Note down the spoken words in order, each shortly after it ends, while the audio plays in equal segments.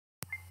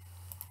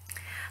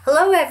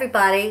Hello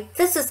everybody,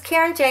 this is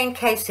Karen Jane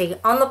Casey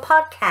on the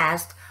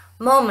podcast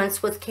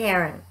Moments with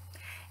Carin.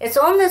 It's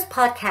on this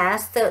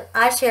podcast that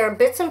I share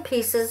bits and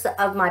pieces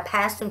of my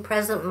past and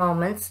present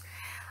moments,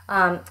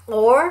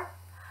 or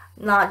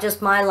not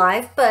just my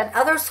life, but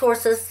other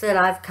sources that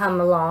I've come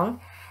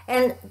along.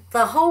 And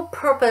the whole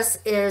purpose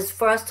is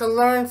for us to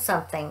learn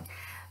something,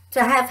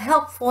 to have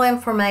helpful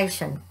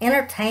information,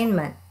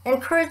 entertainment,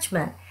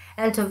 encouragement,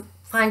 and to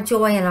find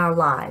joy in our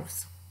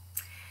lives.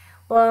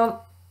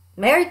 Well,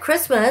 Merry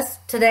Christmas.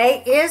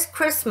 Today is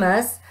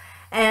Christmas,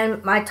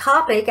 and my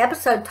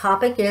episode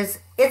topic is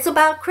It's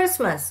About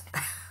Christmas.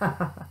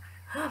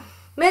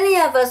 Many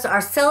of us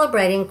are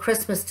celebrating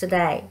Christmas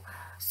today.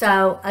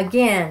 So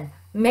again,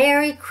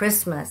 Merry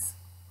Christmas.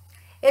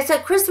 It's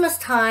at Christmas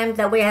time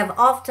that we have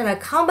often a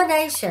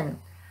combination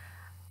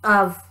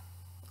of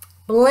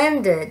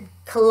blended,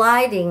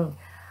 colliding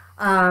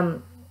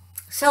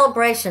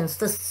celebrations.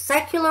 The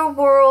secular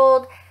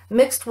world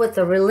mixed with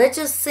the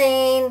religious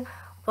scene,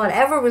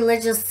 whatever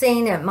religious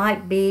scene it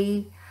might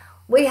be.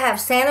 We have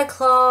Santa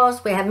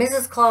Claus, we have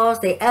Mrs. Claus,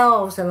 the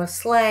elves and the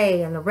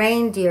sleigh and the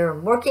reindeer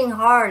working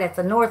hard at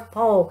the North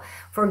Pole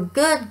for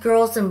good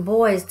girls and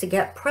boys to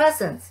get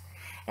presents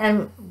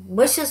and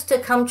wishes to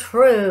come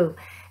true.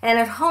 And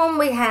at home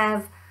we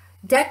have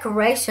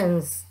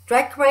decorations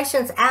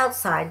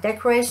outside,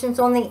 decorations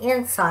on the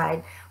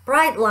inside,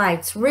 bright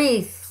lights,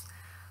 wreaths,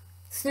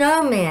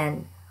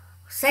 snowmen,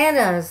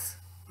 Santas,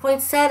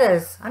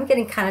 poinsettias, I'm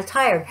getting kind of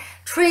tired,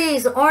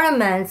 trees,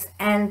 ornaments,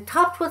 and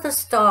topped with a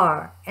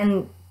star,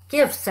 and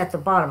gifts at the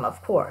bottom,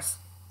 of course.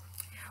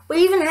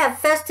 We even have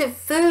festive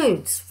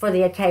foods for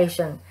the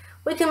occasion.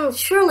 We can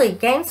surely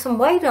gain some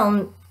weight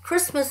on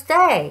Christmas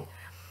Day.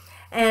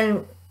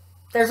 And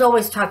there's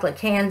always chocolate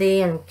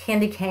candy and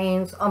candy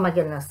canes. Oh my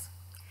goodness.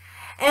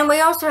 And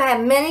we also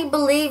have many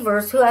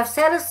believers who have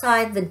set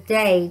aside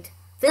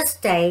this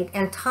date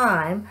and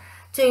time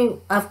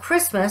of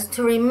Christmas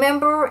to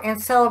remember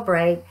and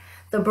celebrate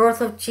the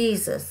birth of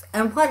Jesus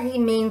and what he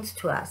means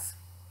to us.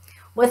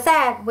 With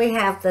that, we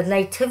have the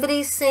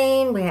nativity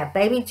scene, we have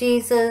baby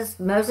Jesus,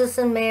 Moses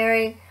and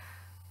Mary.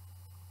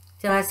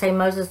 Did I say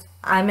Moses?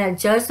 I meant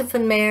Joseph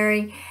and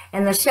Mary,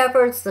 and the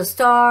shepherds, the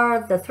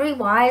star, the three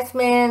wise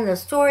men, the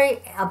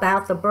story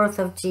about the birth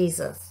of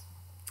Jesus.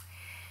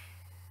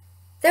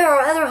 There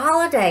are other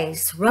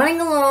holidays running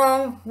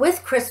along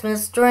with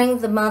Christmas during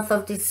the month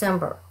of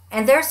December,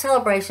 and their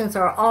celebrations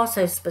are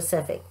also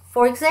specific.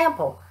 For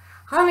example,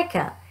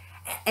 Hanukkah,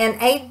 an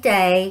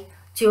 8-day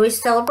Jewish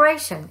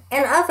celebration,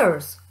 and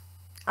others.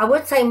 I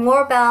would say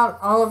more about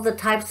all of the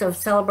types of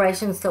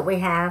celebrations that we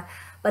have,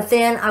 but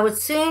then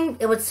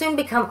it would soon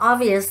become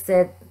obvious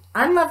that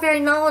I'm not very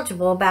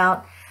knowledgeable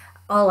about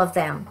all of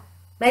them.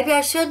 Maybe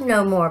I should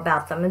know more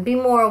about them and be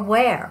more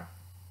aware.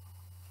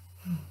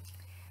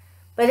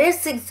 But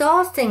it's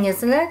exhausting,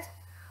 isn't it?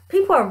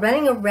 People are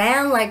running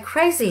around like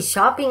crazy,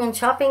 shopping,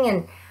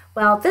 and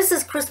well, this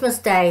is Christmas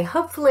Day.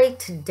 Hopefully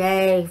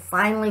today,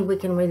 finally, we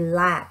can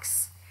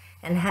relax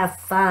and have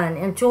fun,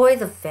 enjoy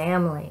the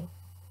family.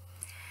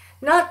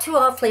 Not too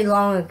awfully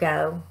long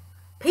ago,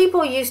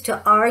 people used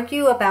to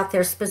argue about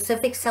their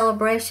specific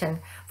celebration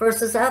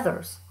versus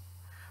others.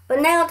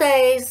 But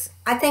nowadays,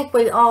 I think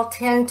we all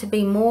tend to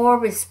be more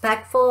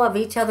respectful of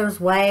each other's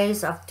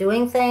ways of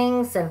doing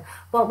things and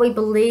what we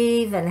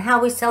believe and how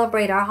we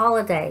celebrate our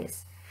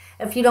holidays.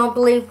 If you don't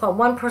believe what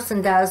one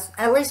person does,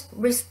 at least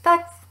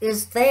respect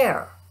is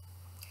there.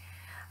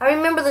 I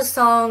remember the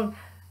song,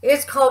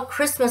 it's called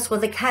Christmas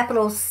with a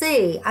capital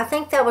C. I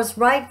think that was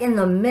right in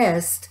the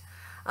midst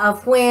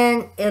of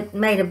when it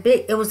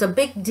was a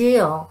big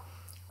deal,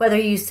 whether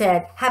you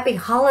said Happy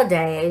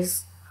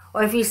Holidays,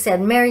 or if you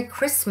said Merry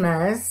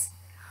Christmas,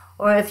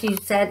 or if you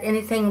said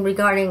anything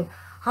regarding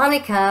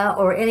Hanukkah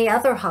or any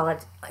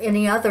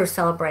other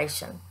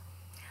celebration.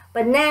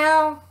 But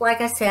now,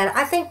 like I said,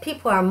 I think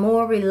people are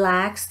more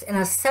relaxed and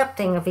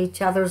accepting of each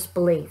other's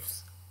beliefs.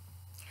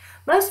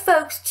 Most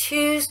folks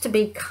choose to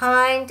be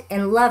kind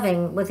and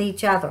loving with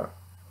each other,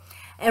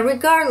 and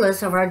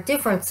regardless of our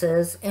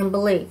differences in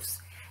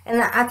beliefs.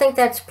 And I think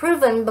that's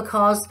proven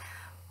because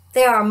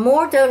there are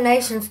more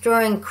donations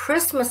during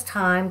Christmas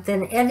time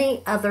than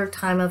any other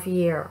time of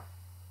year.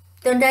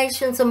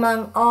 Donations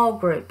among all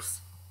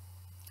groups.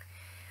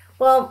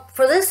 Well,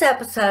 for this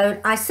episode,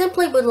 I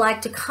simply would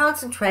like to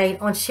concentrate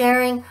on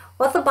sharing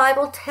what the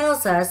Bible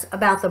tells us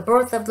about the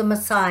birth of the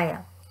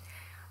Messiah,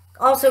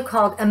 also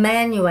called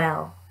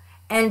Emmanuel,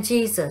 and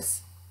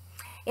Jesus.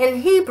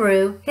 In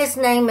Hebrew, his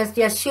name is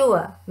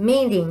Yeshua,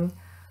 meaning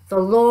the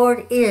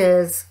Lord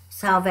is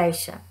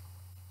salvation.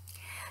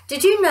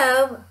 Did you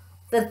know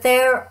that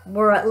there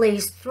were at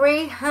least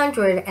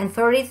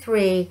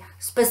 333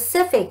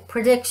 specific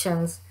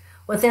predictions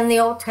within the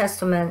Old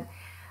Testament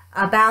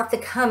about the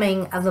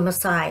coming of the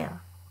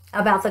Messiah,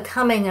 about the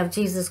coming of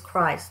Jesus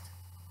Christ?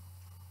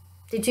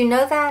 Did you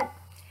know that?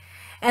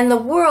 And the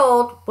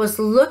world was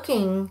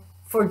looking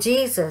for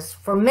Jesus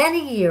for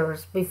many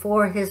years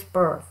before his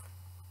birth.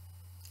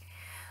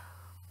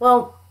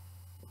 Well,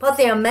 but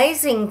the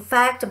amazing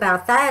fact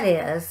about that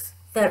is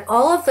that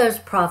all of those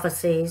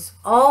prophecies,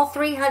 all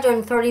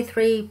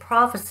 333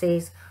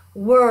 prophecies,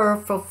 were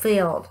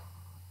fulfilled.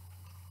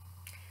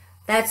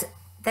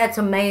 That's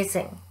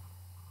amazing.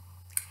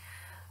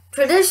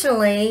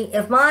 Traditionally,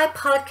 if my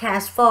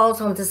podcast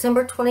falls on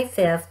December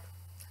 25th,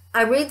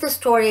 I read the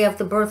story of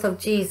the birth of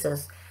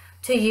Jesus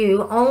to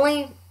you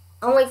only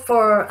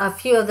for a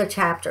few of the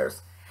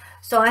chapters.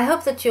 So I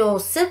hope that you'll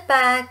sit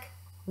back,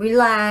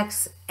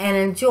 relax, and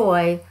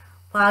enjoy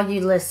while you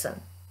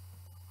listen.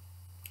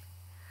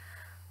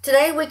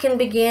 Today we can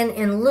begin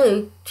in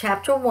Luke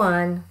chapter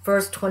 1,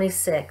 verse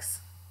 26.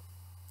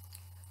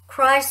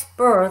 Christ's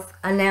birth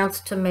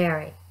announced to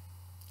Mary.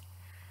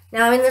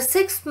 Now in the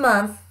 6th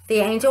month, the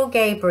angel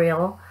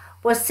Gabriel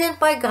was sent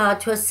by God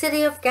to a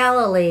city of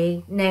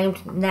Galilee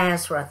named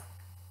Nazareth,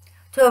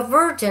 to a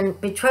virgin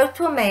betrothed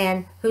to a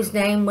man whose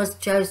name was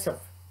Joseph,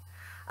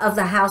 of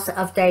the house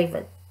of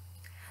David.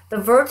 The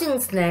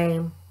virgin's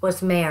name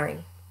was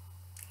Mary.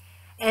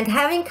 And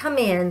having come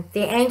in,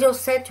 the angel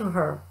said to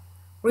her,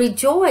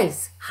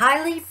 "Rejoice,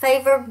 highly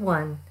favored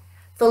one,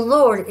 the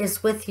Lord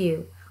is with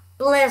you.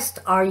 Blessed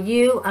are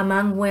you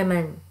among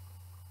women."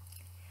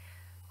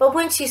 But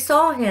when she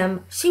saw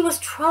him, she was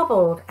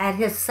troubled at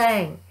his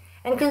saying,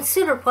 and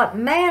considered what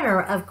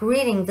manner of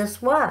greeting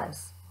this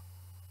was.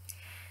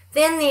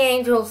 Then the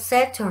angel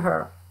said to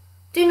her,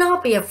 "Do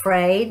not be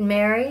afraid,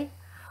 Mary,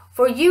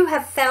 for you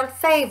have found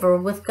favor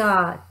with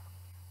God.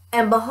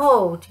 And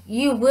behold,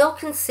 you will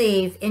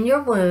conceive in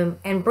your womb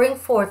and bring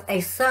forth a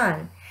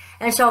son,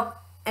 and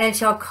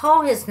shall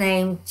call his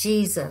name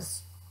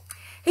Jesus.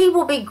 He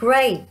will be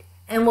great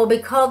and will be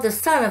called the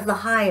Son of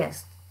the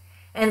Highest.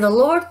 And the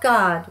Lord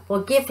God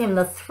will give him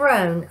the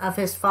throne of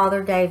his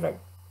father David.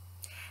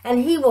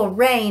 And he will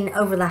reign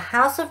over the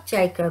house of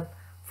Jacob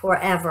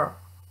forever.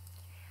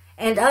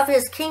 And of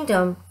his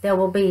kingdom there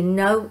will be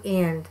no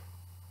end."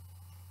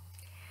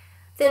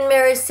 Then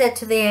Mary said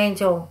to the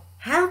angel,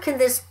 "How can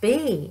this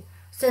be,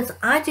 since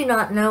I do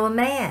not know a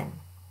man?"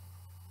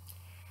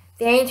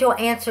 The angel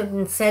answered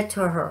and said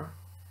to her,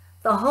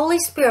 "The Holy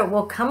Spirit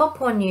will come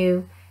upon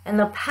you, and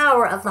the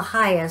power of the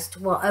Highest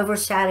will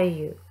overshadow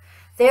you.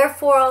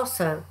 Therefore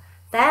also,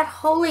 that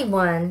Holy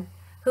One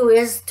who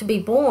is to be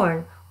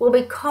born will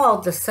be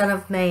called the Son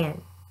of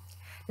Man.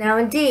 Now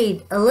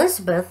indeed,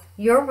 Elizabeth,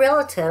 your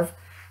relative,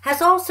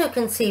 has also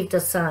conceived a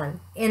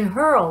son in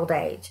her old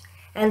age,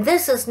 and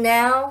this is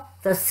now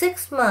the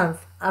 6th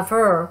month of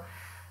her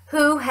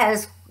who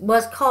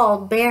was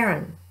called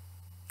barren.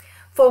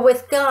 For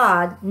with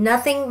God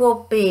nothing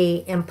will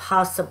be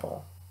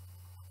impossible."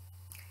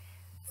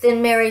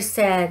 Then Mary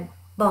said,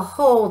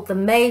 "Behold the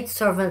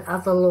maidservant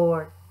of the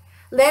Lord.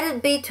 Let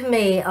it be to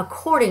me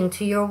according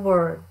to your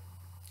word."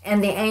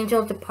 And the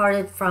angel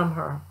departed from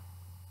her.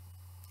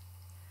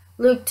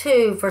 Luke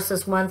 2,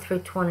 verses 1 through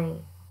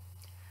 20.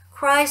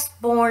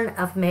 Christ born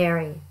of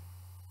Mary.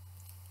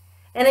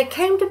 And it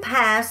came to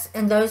pass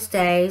in those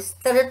days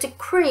that a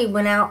decree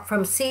went out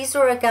from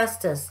Caesar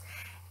Augustus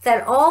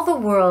that all the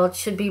world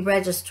should be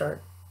registered.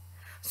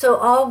 So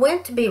all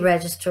went to be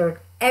registered,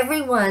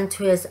 every one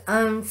to his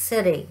own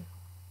city.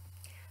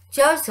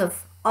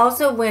 Joseph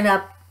also went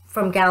up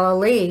from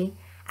Galilee,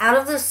 out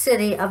of the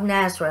city of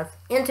Nazareth,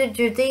 into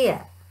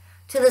Judea,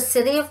 to the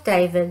city of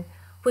David,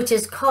 which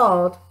is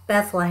called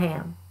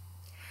Bethlehem,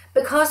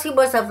 because he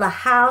was of the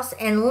house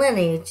and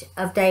lineage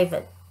of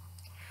David,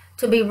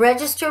 to be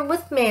registered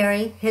with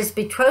Mary, his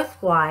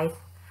betrothed wife,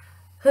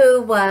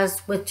 who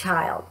was with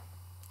child.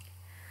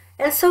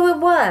 And so it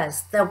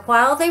was that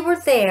while they were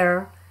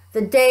there,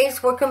 the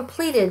days were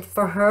completed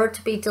for her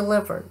to be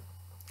delivered.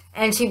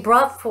 And she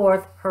brought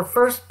forth her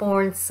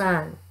firstborn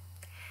son,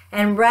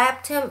 and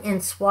wrapped him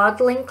in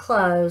swaddling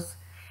clothes,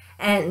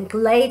 and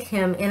laid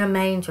him in a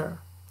manger,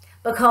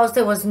 because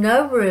there was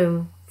no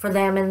room for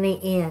them in the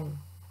inn.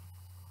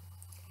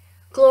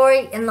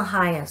 Glory in the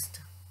highest.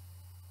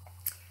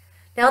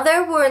 Now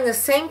there were in the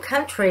same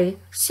country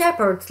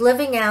shepherds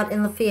living out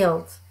in the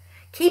fields,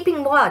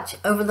 keeping watch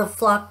over the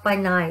flock by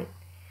night.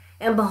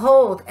 And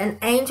behold, an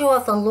angel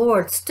of the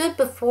Lord stood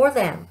before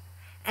them,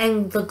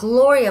 and the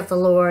glory of the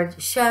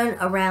Lord shone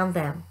around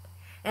them,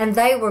 and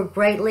they were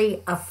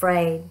greatly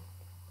afraid.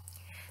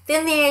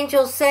 Then the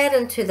angel said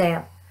unto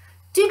them,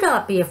 "Do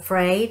not be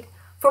afraid,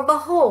 for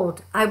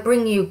behold, I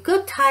bring you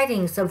good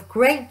tidings of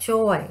great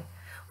joy,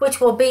 which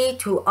will be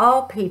to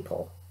all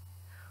people.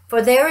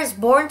 For there is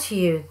born to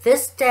you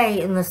this day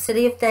in the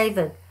city of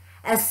David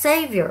a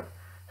Savior,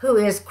 who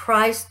is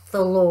Christ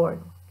the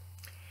Lord.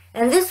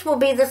 And this will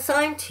be the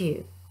sign to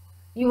you.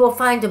 You will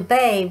find a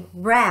babe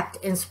wrapped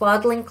in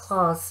swaddling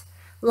cloths,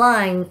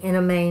 lying in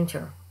a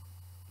manger."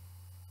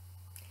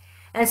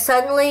 And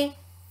suddenly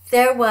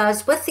there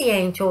was with the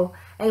angel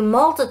a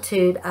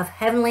multitude of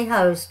heavenly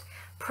hosts,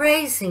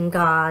 praising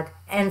God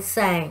and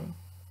saying,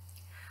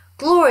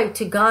 "Glory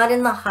to God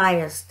in the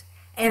highest,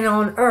 and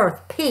on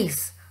earth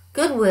peace,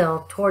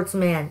 goodwill towards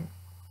men."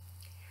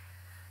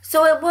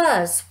 So it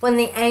was, when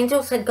the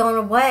angels had gone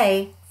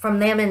away from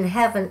them into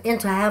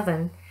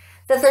heaven,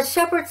 that the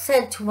shepherds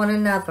said to one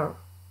another,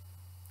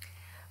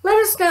 Let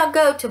us now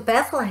go to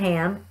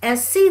Bethlehem and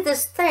see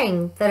this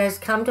thing that has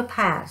come to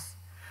pass,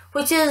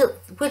 which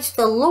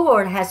the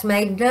Lord has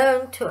made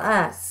known to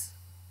us.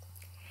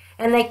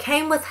 And they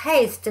came with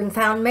haste and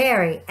found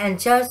Mary and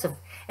Joseph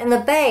and the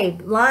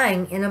babe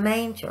lying in a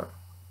manger.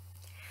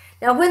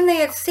 Now when they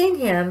had seen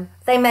him,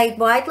 they made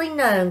widely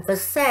known the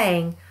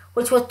saying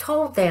which was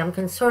told them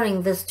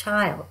concerning this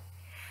child.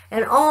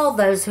 And all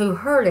those who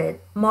heard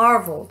it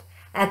marveled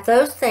at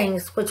those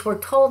things which were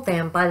told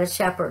them by the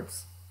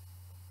shepherds.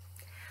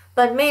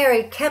 But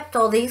Mary kept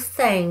all these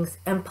things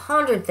and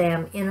pondered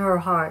them in her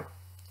heart.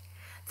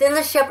 Then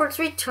the shepherds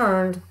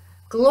returned,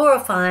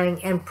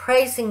 glorifying and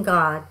praising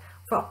God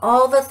for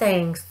all the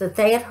things that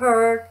they had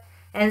heard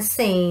and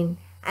seen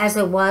as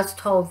it was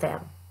told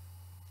them.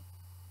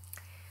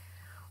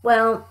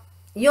 Well,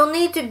 you'll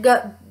need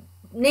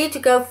to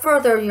go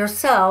further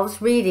yourselves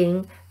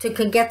reading to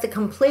get the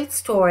complete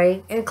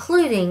story,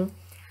 including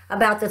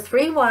about the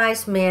 3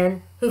 wise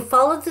men who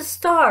followed the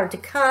star to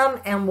come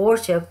and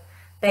worship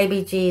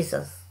baby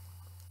Jesus.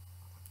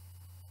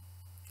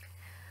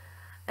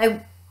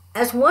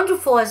 As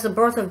wonderful as the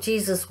birth of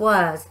Jesus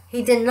was,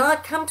 he did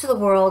not come to the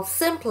world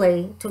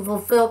simply to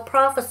fulfill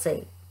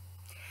prophecy.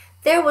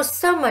 There was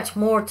so much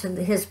more to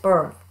his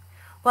birth.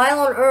 While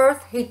on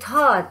earth, he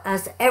taught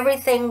us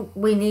everything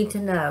we need to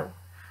know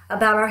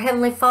about our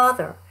Heavenly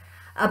Father,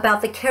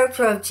 about the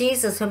character of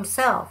Jesus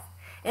himself,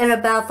 and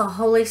about the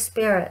Holy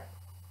Spirit.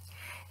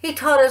 He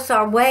taught us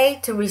our way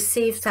to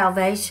receive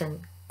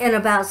salvation and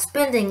about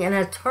spending an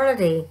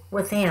eternity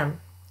with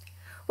him.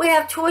 We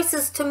have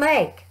choices to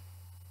make.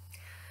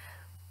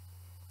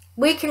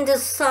 We can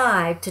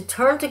decide to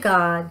turn to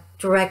God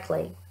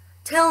directly.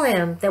 Tell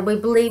him that we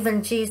believe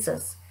in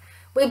Jesus.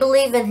 We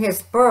believe in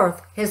his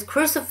birth, his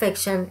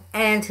crucifixion,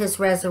 and his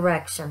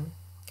resurrection.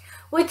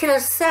 We can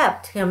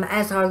accept him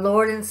as our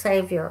Lord and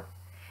Savior.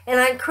 And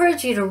I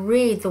encourage you to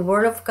read the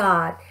Word of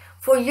God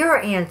for your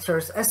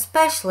answers,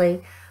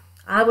 especially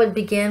I would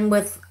begin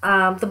with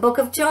the book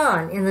of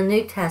John in the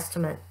New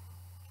Testament.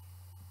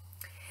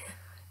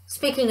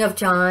 Speaking of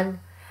John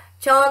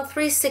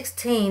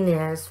 3:16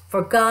 is,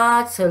 "For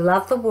God so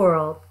loved the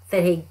world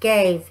that he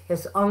gave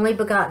his only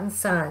begotten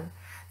Son,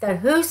 that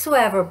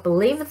whosoever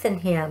believeth in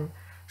him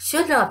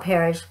should not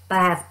perish but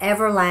have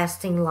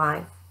everlasting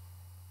life."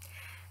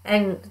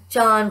 And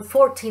John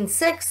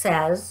 14:6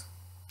 says,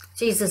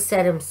 Jesus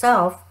said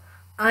himself,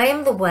 "I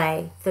am the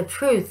way, the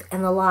truth,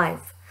 and the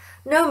life.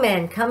 No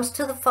man comes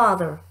to the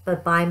Father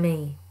but by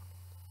me."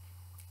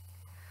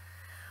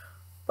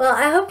 Well,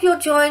 I hope you'll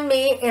join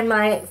me in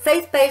my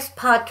faith-based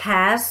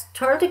podcast,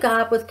 Turn to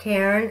God with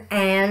Carin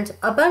and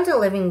Abundant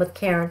Living with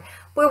Carin,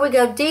 where we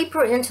go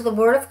deeper into the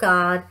Word of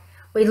God,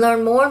 we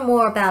learn more and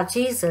more about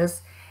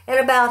Jesus, and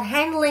about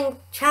handling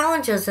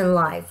challenges in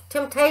life,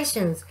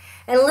 temptations,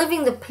 and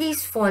living the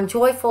peaceful and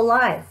joyful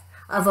life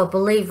of a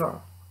believer.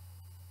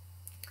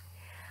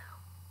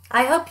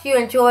 I hope you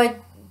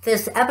enjoyed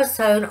this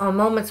episode on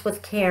Moments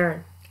with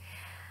Carin.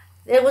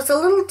 It was a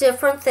little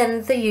different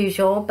than the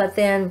usual, but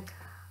then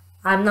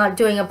I'm not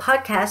doing a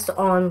podcast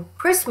on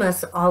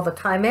Christmas all the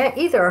time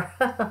either.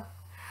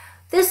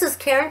 This is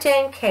Carin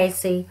Jane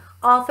Casey,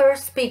 author,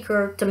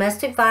 speaker,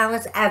 domestic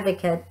violence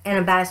advocate, and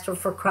ambassador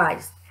for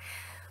Christ.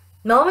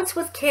 Moments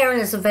with Carin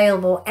is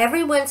available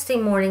every Wednesday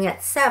morning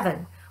at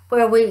 7,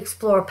 where we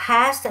explore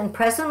past and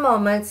present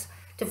moments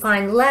to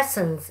find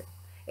lessons,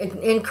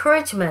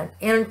 encouragement,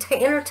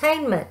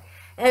 entertainment,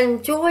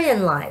 and joy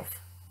in life.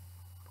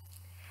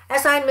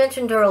 As I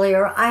mentioned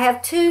earlier, I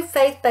have 2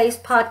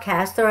 faith-based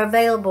podcasts that are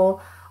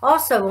available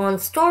also on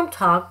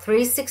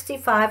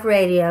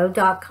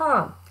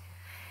stormtalk365radio.com.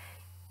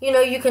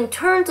 You can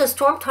turn to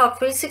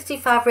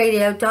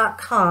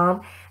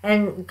stormtalk365radio.com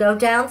and go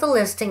down the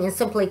listing and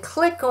simply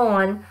click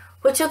on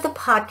which of the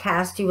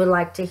podcasts you would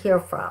like to hear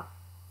from.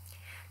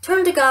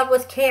 Turn to God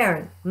with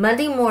Carin,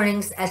 Monday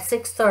mornings at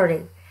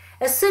 6:30.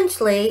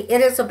 Essentially,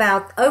 it is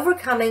about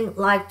overcoming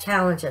life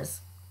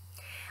challenges.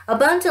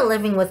 Abundant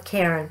Living with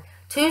Carin,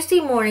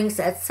 Tuesday mornings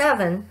at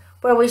 7,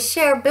 where we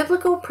share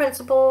biblical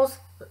principles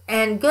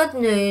and good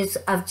news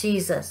of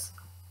Jesus.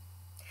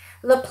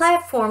 The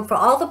platform for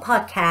all the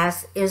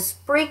podcasts is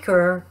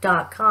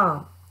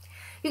Spreaker.com.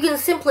 You can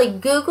simply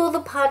Google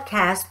the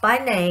podcast by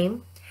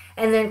name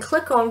and then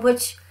click on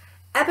which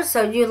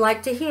episode you'd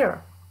like to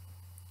hear.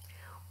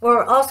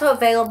 We're also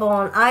available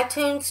on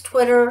iTunes,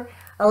 Twitter,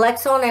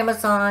 Alexa on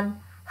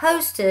Amazon,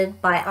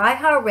 hosted by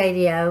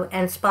iHeartRadio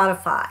and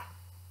Spotify.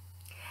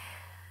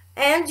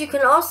 And you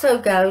can also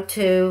go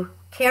to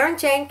Carin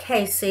Jane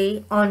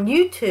Casey on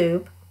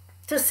YouTube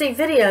to see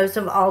videos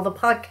of all the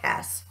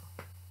podcasts.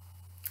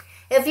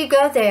 If you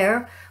go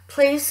there,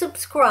 please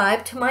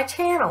subscribe to my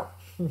channel.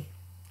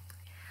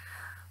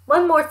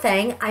 One more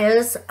thing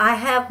is I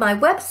have my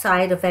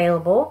website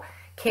available,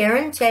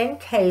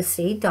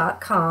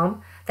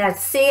 CarinJaneCasey.com.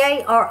 That's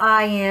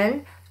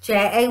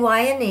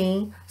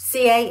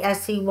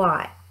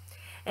CarinJaneCasey.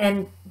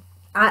 And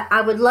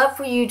I would love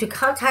for you to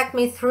contact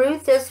me through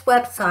this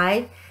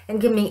website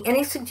and give me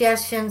any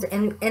suggestions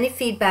and any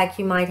feedback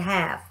you might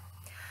have.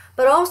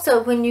 But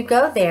also, when you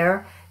go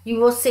there, you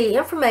will see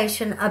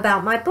information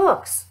about my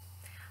books.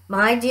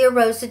 My Dear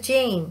Rosa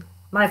Jean,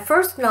 my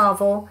first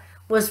novel,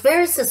 was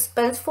very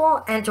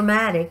suspenseful and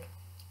dramatic,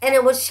 and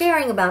it was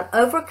sharing about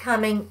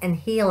overcoming and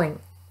healing.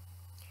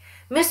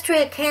 Mystery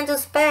at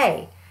Candace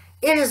Bay,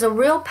 it is a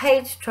real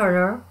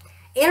page-turner,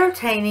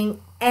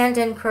 entertaining and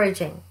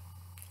encouraging.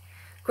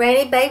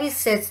 Granny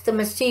Babysits the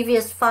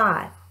Mischievous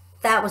Five.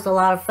 That was a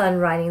lot of fun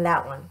writing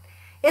that one.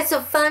 It's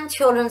a fun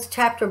children's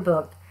chapter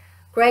book,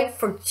 great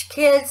for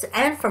kids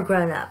and for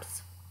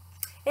grown-ups.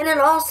 And it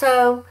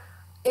also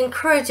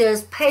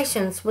encourages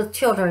patience with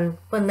children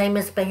when they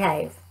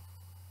misbehave.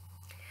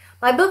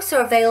 My books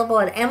are available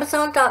at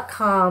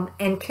Amazon.com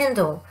and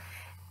Kindle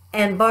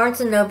and Barnes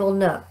 & Noble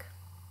Nook.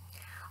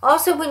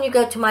 Also, when you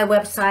go to my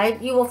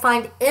website, you will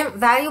find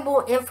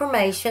valuable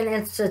information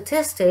and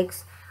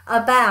statistics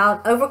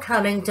about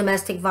overcoming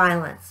domestic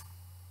violence.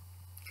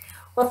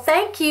 Well,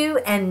 thank you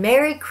and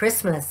Merry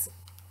Christmas.